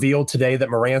was revealed today that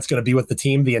Morant's going to be with the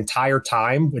team the entire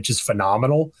time, which is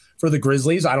phenomenal for the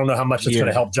Grizzlies. I don't know how much it's going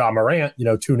to help Ja Morant,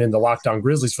 tune into Locked On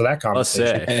Grizzlies for that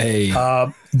conversation.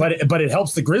 But it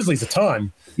helps the Grizzlies a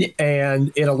ton,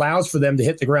 and it allows for them to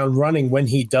hit the ground running when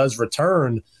he does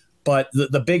return. But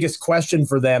the biggest question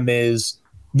for them is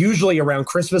usually around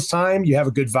Christmas time, you have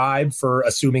a good vibe for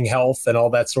assuming health and all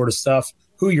that sort of stuff,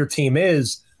 who your team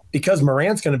is. Because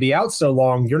Morant's going to be out so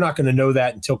long, you're not going to know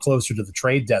that until closer to the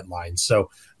trade deadline. So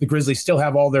the Grizzlies still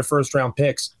have all their first-round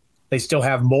picks. They still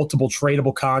have multiple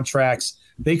tradable contracts.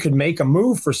 They could make a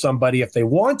move for somebody if they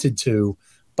wanted to,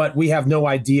 but we have no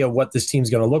idea what this team's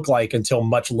going to look like until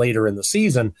much later in the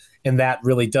season, and that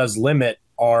really does limit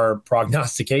our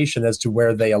prognostication as to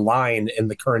where they align in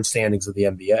the current standings of the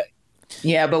NBA.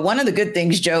 Yeah, but one of the good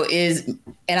things, Joe, is,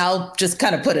 and I'll just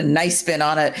kind of put a nice spin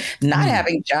on it, not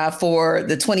having Ja for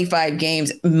the 25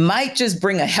 games might just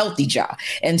bring a healthy Ja.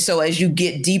 And so as you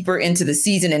get deeper into the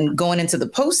season and going into the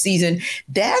postseason,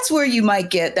 that's where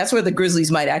the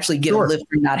Grizzlies might actually get a lift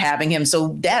from not having him.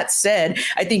 So that said,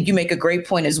 I think you make a great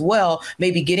point as well.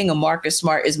 Maybe getting a Marcus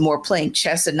Smart is more playing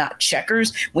chess and not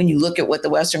checkers when you look at what the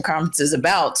Western Conference is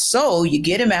about. So you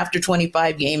get him after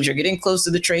 25 games, you're getting close to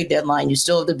the trade deadline, you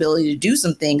still have the ability to do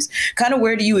some things. Kind of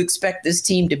where do you expect this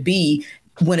team to be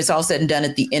when it's all said and done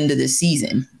at the end of the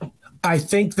season? I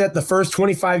think that the first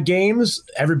 25 games,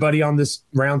 everybody on this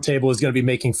roundtable is going to be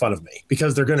making fun of me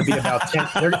because they're going to be about 10.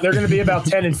 They're going to be about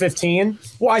 10 and 15.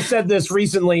 Well, I said this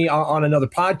recently on another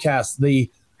podcast. The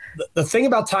thing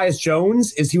about Tyus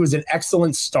Jones is he was an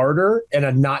excellent starter and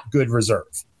a not good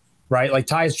reserve, right? Like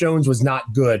Tyus Jones was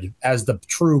not good as the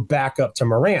true backup to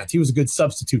Morant. He was a good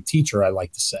substitute teacher, I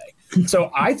like to say.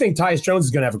 So I think Tyus Jones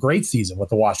is going to have a great season with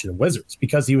the Washington Wizards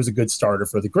because he was a good starter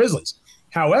for the Grizzlies.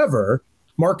 However,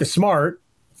 Marcus Smart,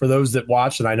 for those that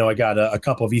watch, and I know I got a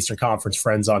couple of Eastern Conference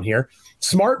friends on here,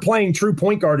 Smart playing true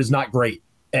point guard is not great.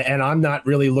 And I'm not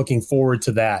really looking forward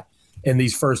to that in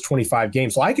these first 25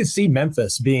 games. So I could see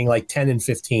Memphis being like 10 and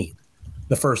 15,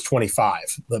 the first 25,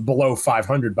 below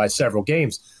 500 by several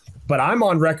games. But I'm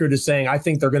on record as saying I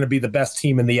think they're going to be the best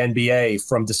team in the NBA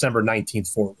from December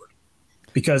 19th forward.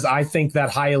 Because I think that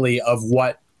highly of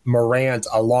what Morant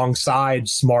alongside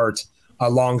Smart,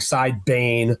 alongside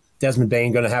Bane, Desmond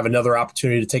Bane going to have another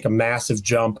opportunity to take a massive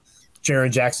jump.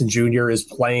 Jaren Jackson Jr. is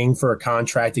playing for a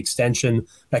contract extension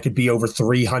that could be over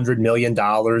 $300 million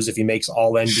if he makes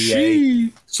all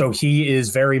NBA. So he is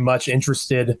very much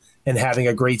interested in having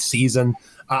a great season.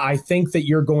 I think that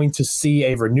you're going to see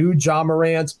a renewed Ja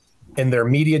Morant. In their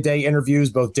media day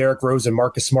interviews, both Derrick Rose and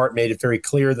Marcus Smart made it very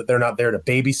clear that they're not there to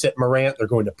babysit Morant. They're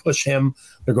going to push him.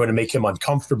 They're going to make him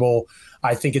uncomfortable.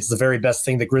 I think it's the very best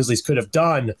thing the Grizzlies could have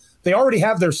done. They already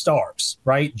have their stars,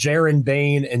 right? Jaren,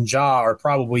 Bane, and Ja are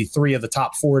probably 3 of the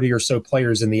top 40 or so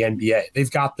players in the NBA. They've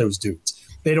got those dudes.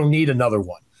 They don't need another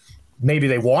one. Maybe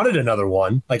they wanted another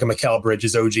one, like a Mikal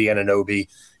Bridges, OG Anunoby.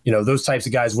 Those types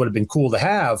of guys would have been cool to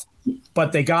have,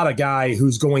 but they got a guy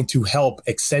who's going to help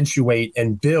accentuate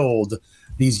and build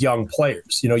these young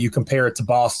players. You compare it to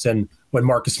Boston when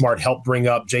Marcus Smart helped bring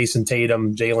up Jason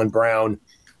Tatum, Jaylen Brown.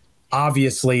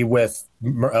 Obviously, with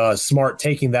Smart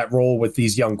taking that role with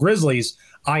these young Grizzlies,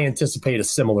 I anticipate a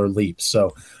similar leap.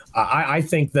 So I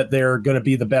think that they're going to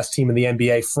be the best team in the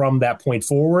NBA from that point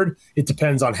forward. It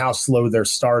depends on how slow their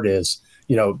start is,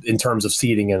 in terms of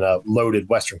seeding in a loaded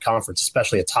Western Conference,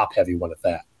 especially a top-heavy one at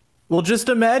that. Well, just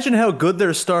imagine how good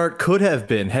their start could have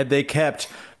been had they kept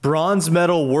bronze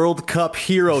medal World Cup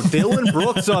hero Dylan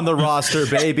Brooks on the roster,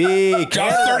 baby.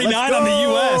 Got 39 on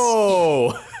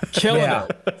the U.S. Killing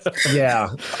it. Yeah.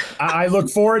 I look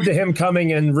forward to him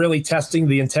coming and really testing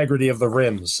the integrity of the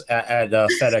rims at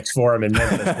FedEx Forum in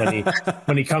Memphis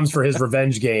when he comes for his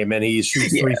revenge game and he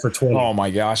shoots 3 for 20. Oh my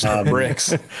gosh, the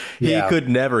bricks. He could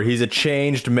never. He's a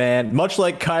changed man. Much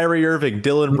like Kyrie Irving,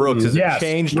 Dylan Brooks is a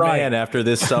changed man after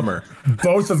this summer.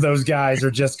 Both of those guys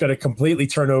are just going to completely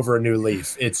turn over a new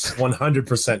leaf. It's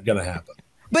 100% going to happen.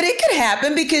 But it could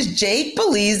happen because Jake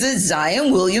believes that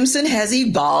Zion Williamson has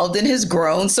evolved and has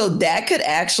grown, so that could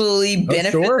actually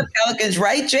benefit the Pelicans,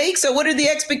 right, Jake? So what are the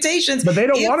expectations? But they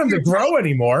don't want him to grow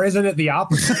anymore. Isn't it the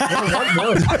opposite? They don't want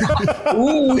more.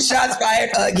 Ooh, shots fired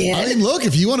again. I mean, look,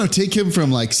 if you want to take him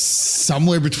from like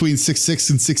somewhere between 6'6"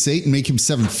 and 6'8" and make him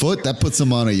 7 foot, that puts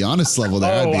him on a Giannis level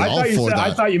there. I'd be all for that.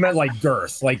 I thought you meant like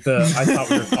girth, I thought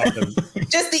we were talking.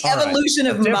 Just the evolution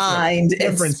of mind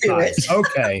and spirit.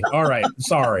 Okay, all right,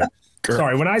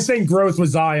 Sorry. When I say growth with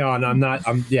Zion, I'm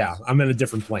in a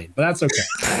different plane, but that's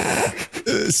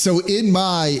okay. So in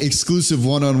my exclusive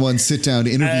one-on-one sit-down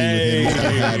interview with him,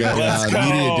 I had a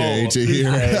media day to hear.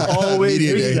 Always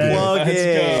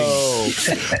plugging.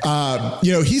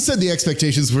 He said the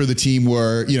expectations for the team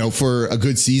were, for a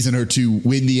good season or to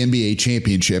win the NBA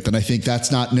championship. And I think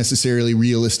that's not necessarily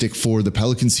realistic for the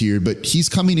Pelicans here, but he's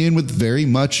coming in with very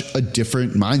much a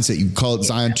different mindset. You can call it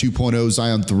Zion 2.0,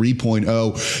 Zion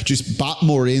 3.0, just bought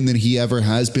more in than he ever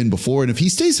has been before. And if he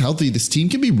stays healthy, this team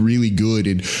can be really good.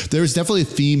 And there's definitely a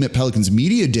theme at Pelicans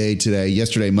Media Day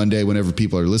yesterday, Monday, whenever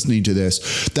people are listening to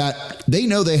this, that they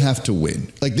know they have to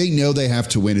win. Like, they know they have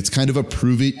to win. It's kind of a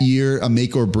prove it year, a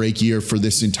make or break year for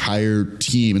this entire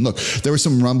team. And look, there were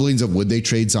some rumblings of would they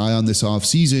trade Zion this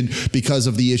offseason because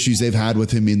of the issues they've had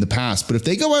with him in the past. But if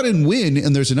they go out and win,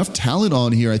 and there's enough talent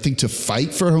on here, I think, to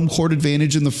fight for home court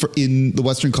advantage in the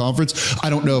Western Conference. I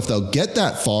don't know if they'll get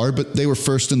that far, but they were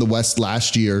first in the West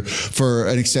last year for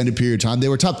an extended period of time. They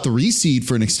were top 3 seed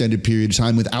for an extended period of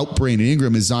time without Brandon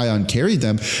Ingram as Zion carried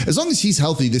them. As long as he's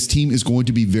healthy, this team is going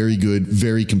to be very good,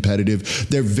 very competitive.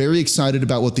 They're very excited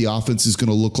about what the offense is going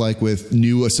to look like with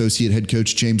new associate head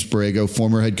coach James Borrego,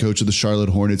 former head coach of the Charlotte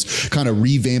Hornets, kind of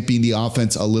revamping the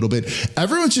offense a little bit.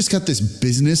 Everyone's just got this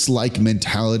business-like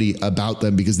mentality about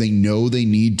them because they know they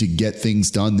need to get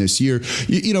things done this year.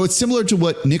 It's similar to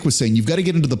what Nick was saying. You've got to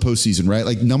get into the postseason, right?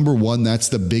 Like, number one, that's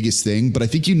the biggest thing, but I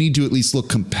think you need to at least look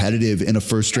competitive in a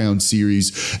first-round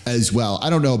series as well. I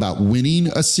don't know about winning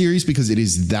a series because it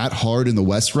is that hard in the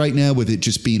West right now with it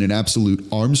just being an absolute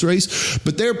arms race,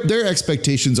 but their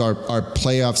expectations are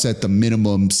playoffs at the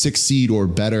minimum, 6 seed or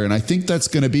better, and I think that's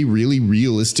going to be really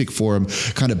realistic for them,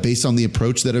 kind of based on the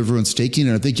approach that everyone's taking.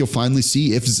 And I think you'll finally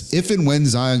see if and when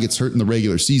Zion gets hurt in the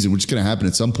regular season, which is going to happen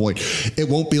at some point, it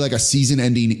won't be like a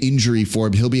season-ending injury for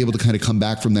him. He'll be able to kind of come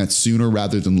back from that sooner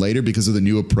rather than later because of the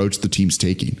new approach the team's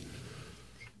taking.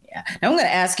 Yeah. Now I'm going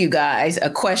to ask you guys a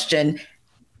question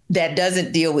that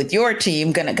doesn't deal with your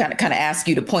team. Going to kind of ask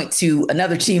you to point to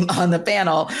another team on the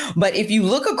panel. But if you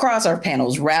look across our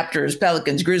panels, Raptors,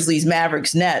 Pelicans, Grizzlies,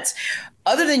 Mavericks, Nets,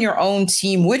 other than your own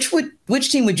team, which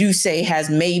team would you say has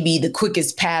maybe the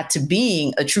quickest path to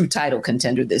being a true title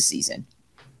contender this season?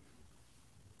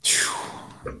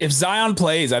 If Zion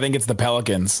plays, I think it's the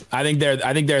Pelicans. I think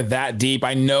they're that deep.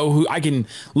 I know who I can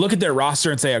look at their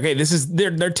roster and say, okay,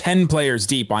 they're 10 players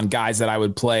deep on guys that I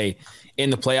would play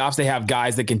in the playoffs. They have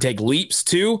guys that can take leaps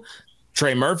too.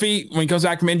 Trey Murphy, when he comes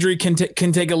back from injury, can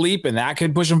take a leap, and that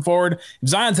could push him forward. If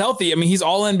Zion's healthy, I mean, he's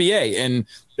all NBA, and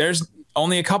there's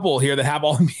only a couple here that have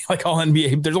all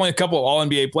NBA. There's only a couple all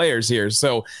NBA players here.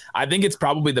 So I think it's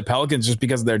probably the Pelicans just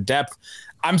because of their depth.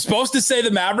 I'm supposed to say the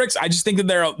Mavericks. I just think that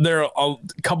they're a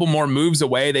couple more moves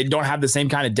away. They don't have the same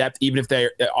kind of depth, even if they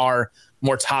are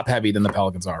more top heavy than the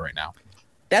Pelicans are right now.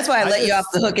 That's why I let you off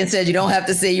the hook and said you don't have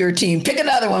to say your team. Pick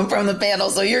another one from the panel,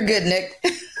 so you're good, Nick.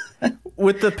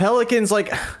 With the Pelicans,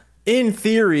 in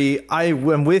theory, I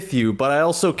am with you, but I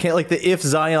also can't, the if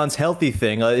Zion's healthy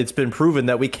thing. It's been proven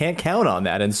that we can't count on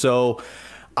that. And so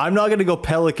I'm not going to go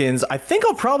Pelicans. I think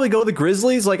I'll probably go the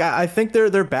Grizzlies. I think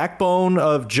their backbone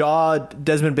of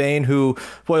Desmond Bane, who,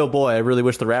 boy, oh boy, I really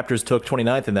wish the Raptors took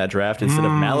 29th in that draft instead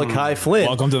of Malachi Flynn.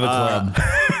 Welcome to the club.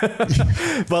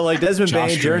 But Desmond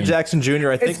Bane, Jaren Jackson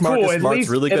Jr., I think Marcus Smart's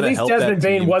really going to help that team. At least Desmond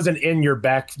Bane wasn't in your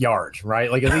backyard,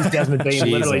 right? At least Desmond Bane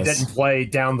literally didn't play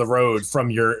down the road from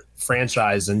your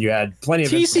franchise, and you had plenty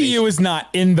of TCU is not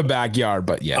in the backyard,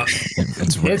 but yeah,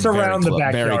 it's around the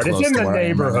backyard. It's in the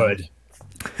neighborhood.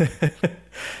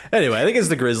 Anyway, I think it's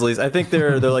the Grizzlies. I think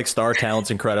they're star talent's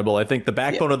incredible. I think the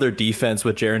backbone of their defense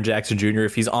with Jaren Jackson Jr.,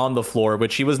 if he's on the floor,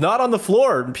 which he was not on the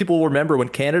floor. People will remember when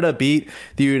Canada beat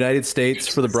the United States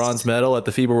for the bronze medal at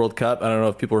the FIBA World Cup. I don't know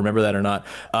if people remember that or not.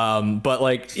 But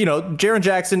Jaren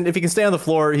Jackson, if he can stay on the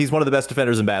floor, he's one of the best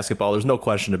defenders in basketball. There's no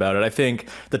question about it. I think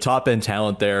the top end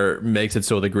talent there makes it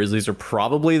so the Grizzlies are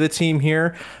probably the team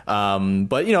here.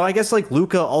 But I guess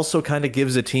Luka also kind of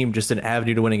gives a team just an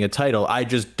avenue to winning a title. I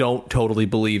just don't totally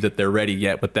believe that they're ready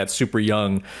yet with that super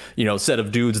young, set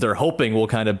of dudes they're hoping will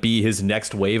kind of be his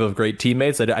next wave of great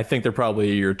teammates. I think they're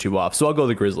probably a year or two off. So I'll go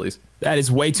the Grizzlies. That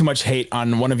is way too much hate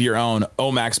on one of your own,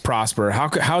 Omax Prosper.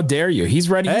 How dare you? He's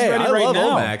ready. He's ready right now. I love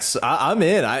Omax. I'm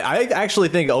in. I actually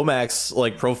think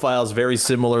Omax profiles very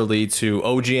similarly to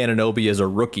OG Anunoby as a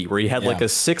rookie, where he had a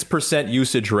 6%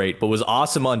 usage rate, but was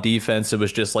awesome on defense. It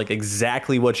was just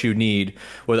exactly what you need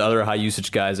with other high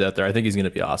usage guys out there. I think he's going to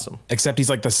be awesome. Except he's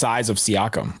the size of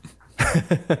Siakam.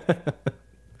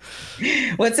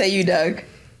 What say you, Doug?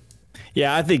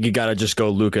 Yeah, I think you got to just go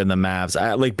Luka and the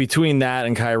Mavs. Between that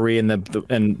and Kyrie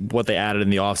and what they added in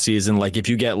the offseason, if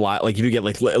you get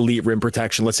elite rim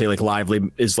protection, let's say Lively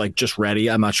is just ready.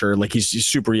 I'm not sure. He's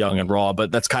super young and raw,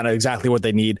 but that's kind of exactly what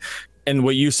they need. And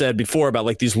what you said before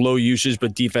about these low usage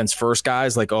but defense first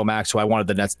guys like Omax, who I wanted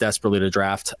the Nets desperately to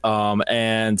draft.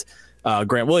 And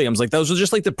Grant Williams. Like those are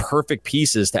just like the perfect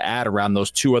pieces to add around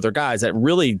those two other guys that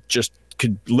really just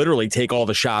could literally take all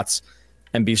the shots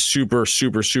and be super,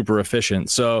 super, super efficient.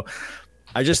 So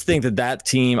I just think that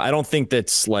team, I don't think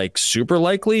that's like super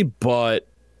likely, but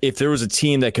if there was a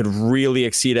team that could really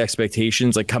exceed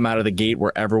expectations, like come out of the gate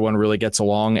where everyone really gets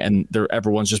along and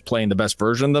everyone's just playing the best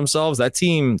version of themselves, that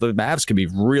team, the Mavs, could be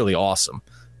really awesome.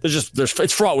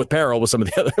 It's fraught with peril with some of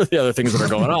the other things that are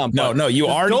going on. No, you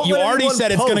already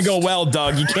said it's going to go well,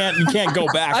 Doug. You can't go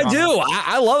back. I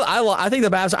think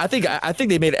the Mavs. I think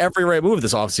they made every right move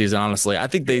this offseason. Honestly, I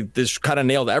think they just kind of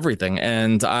nailed everything,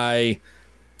 and I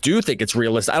do think it's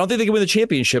realistic. I don't think they can win the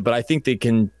championship, but I think they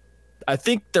can. I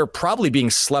think they're probably being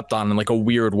slept on in like a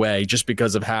weird way just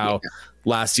because of how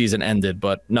last season ended.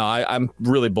 But no, I'm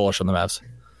really bullish on the Mavs.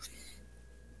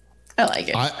 I like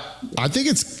it. I think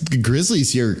it's the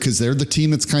Grizzlies here because they're the team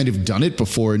that's kind of done it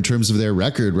before in terms of their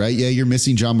record, right? Yeah, you're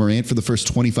missing John Morant for the first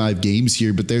 25 games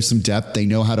here, but there's some depth. They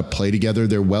know how to play together.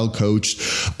 They're well coached.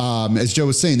 As Joe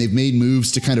was saying, they've made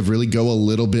moves to kind of really go a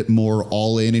little bit more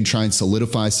all in and try and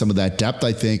solidify some of that depth,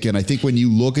 I think. And I think when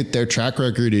you look at their track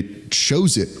record, it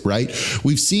shows it, right?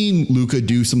 We've seen Luka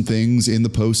do some things in the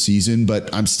postseason,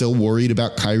 but I'm still worried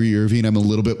about Kyrie Irving. I'm a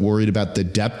little bit worried about the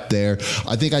depth there.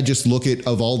 I think I just look at,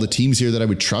 of all the teams here, that I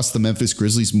would trust the Memphis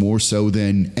Grizzlies more so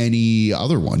than any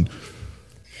other one.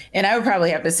 And I would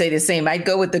probably have to say the same. I'd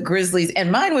go with the Grizzlies, and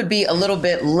mine would be a little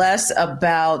bit less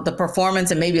about the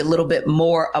performance and maybe a little bit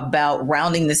more about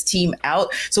rounding this team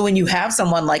out. So when you have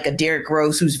someone like a Derrick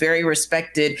Rose, who's very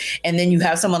respected, and then you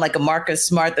have someone like a Marcus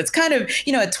Smart that's kind of,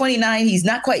 at 29, he's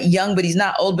not quite young, but he's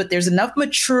not old, but there's enough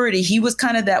maturity. He was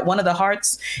kind of that one of the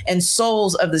hearts and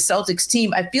souls of the Celtics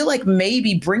team. I feel like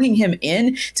maybe bringing him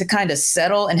in to kind of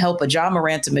settle and help a Ja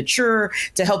Morant to mature,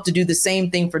 to help to do the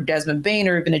same thing for Desmond Bane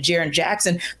or even a Jaren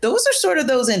Jackson. Those are sort of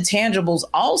those intangibles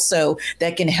also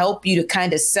that can help you to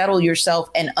kind of settle yourself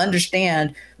and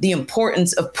understand the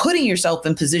importance of putting yourself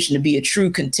in position to be a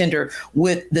true contender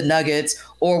with the Nuggets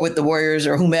or with the Warriors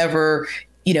or whomever,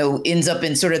 ends up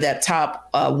in sort of that top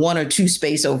 1 or 2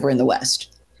 space over in the West.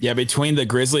 Yeah, between the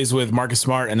Grizzlies with Marcus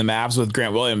Smart and the Mavs with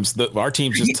Grant Williams, our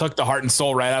team just took the heart and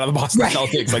soul right out of the Boston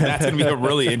Celtics. Like that's going to be a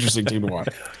really interesting team to watch.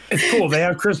 It's cool. They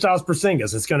have Kristaps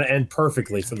Porzingis. It's going to end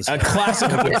perfectly for the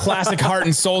Celtics. A classic heart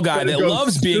and soul guy that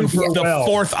loves being the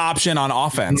fourth option on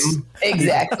offense. Mm-hmm.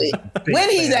 Exactly. When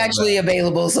he's actually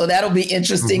available. So that'll be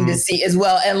interesting to see as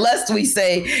well. Unless we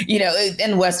say,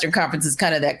 in Western Conference is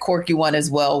kind of that quirky one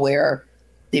as well, where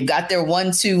they've got their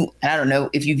 1-2, and I don't know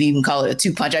if you'd even call it a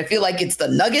 2-punch. I feel like it's the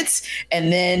Nuggets,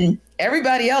 and then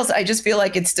everybody else, I just feel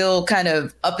like it's still kind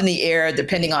of up in the air,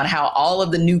 depending on how all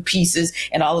of the new pieces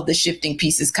and all of the shifting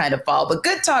pieces kind of fall. But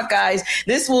good talk, guys.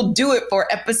 This will do it for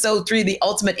episode 3 of the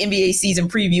Ultimate NBA Season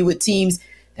Preview with teams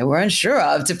that we're unsure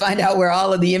of. To find out where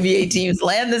all of the NBA teams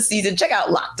land this season, check out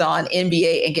Locked On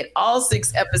NBA and get all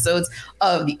 6 episodes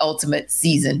of the Ultimate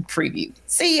Season Preview.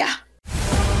 See ya.